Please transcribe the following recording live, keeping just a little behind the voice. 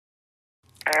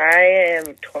I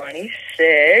am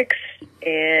 26,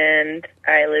 and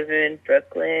I live in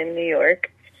Brooklyn, New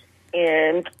York,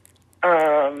 and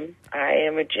I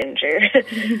am a ginger,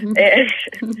 and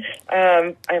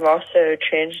I'm also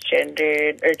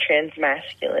transgendered or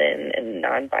transmasculine and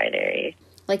non-binary.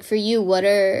 Like for you, what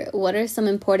are some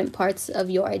important parts of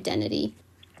your identity?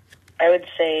 I would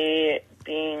say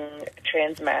being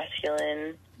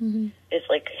transmasculine is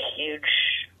like a huge,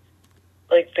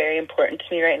 like very important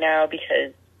to me right now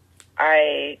because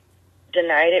I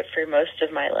denied it for most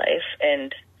of my life,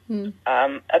 and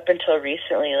up until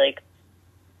recently, like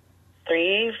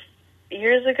 3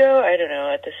 years ago, I don't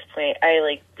know, at this point, I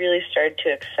like really started to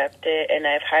accept it, and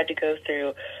I've had to go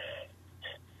through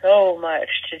so much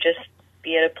to just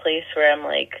be at a place where I'm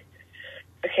like,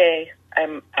 okay,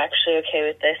 I'm actually okay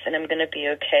with this, and I'm going to be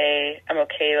okay. I'm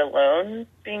okay alone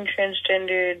being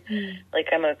transgendered. Like,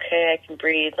 I'm okay. I can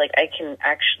breathe. Like, I can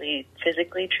actually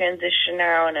physically transition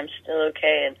now, and I'm still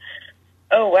okay. And,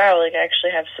 oh, wow, like, I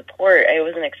actually have support. I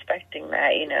wasn't expecting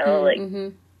that, you know?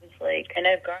 It's like, and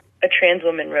I've got a trans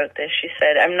woman wrote this. She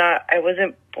said,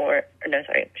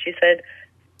 she said,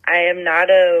 I am not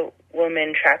a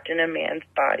woman trapped in a man's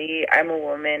body. I'm a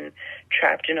woman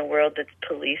trapped in a world that's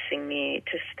policing me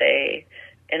to stay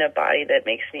in a body that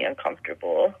makes me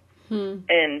uncomfortable.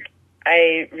 And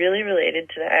I really related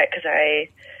to that because I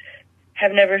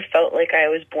have never felt like I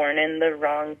was born in the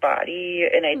wrong body,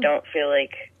 and I don't feel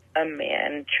like a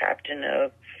man trapped in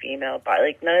a female body.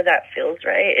 Like, none of that feels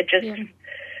right. It just,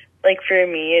 like, for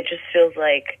me, it just feels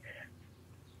like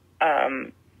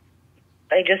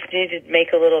I just need to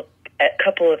make a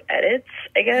couple of edits,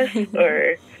 I guess,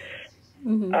 or,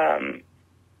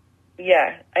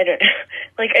 I don't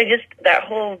like, I just, that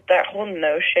whole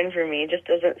notion for me just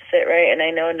doesn't sit right, and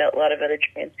I know a lot of other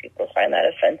trans people find that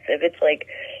offensive. It's like,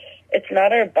 it's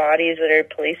not our bodies that are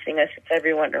policing us, it's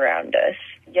everyone around us.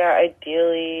 Yeah,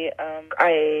 ideally,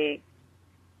 I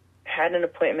had an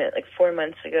appointment like 4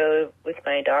 months ago with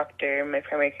my doctor, my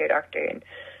primary care doctor, and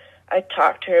I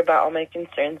talked to her about all my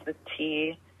concerns with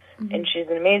T, and she's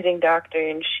an amazing doctor,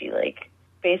 and she, like,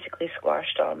 basically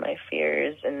squashed all my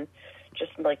fears and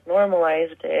just, like,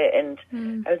 normalized it, and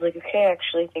I was like, okay, I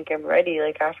actually think I'm ready,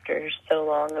 like, after so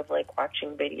long of, like,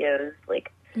 watching videos,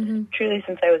 like, truly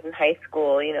since I was in high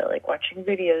school, you know, like, watching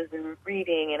videos and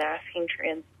reading and asking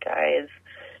trans guys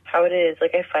how it is,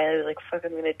 like, I finally was like, fuck,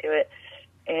 I'm gonna do it,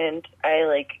 and I,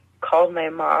 like, called my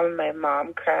mom, and my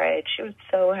mom cried. She was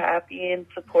so happy and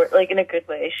like, in a good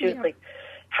way. She was, like,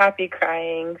 happy,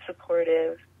 crying,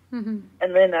 supportive. And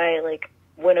then I, like,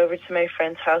 went over to my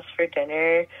friend's house for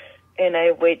dinner, and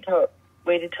I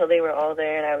waited till they were all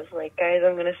there, and I was like, guys,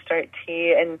 I'm going to start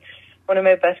tea. And one of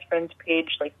my best friends,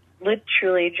 Paige, like,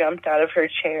 literally jumped out of her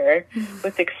chair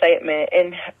with excitement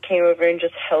and came over and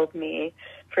just held me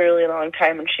for a really long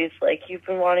time. And she's like, you've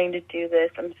been wanting to do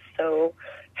this. I'm so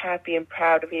happy and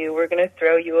proud of you. We're going to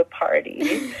throw you a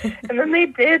party. And then they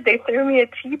did. They threw me a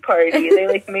tea party. They,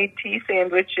 like, made tea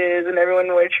sandwiches, and everyone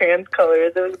wore trans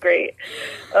colors. It was great.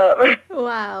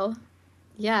 Wow.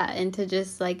 Yeah, and to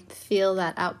just, like, feel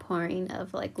that outpouring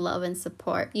of, like, love and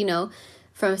support, you know,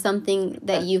 from something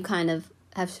that you kind of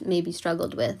have maybe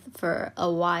struggled with for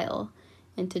a while,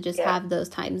 and to just have those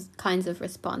kinds of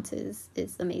responses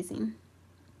is amazing.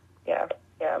 Yeah,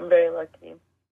 I'm very lucky.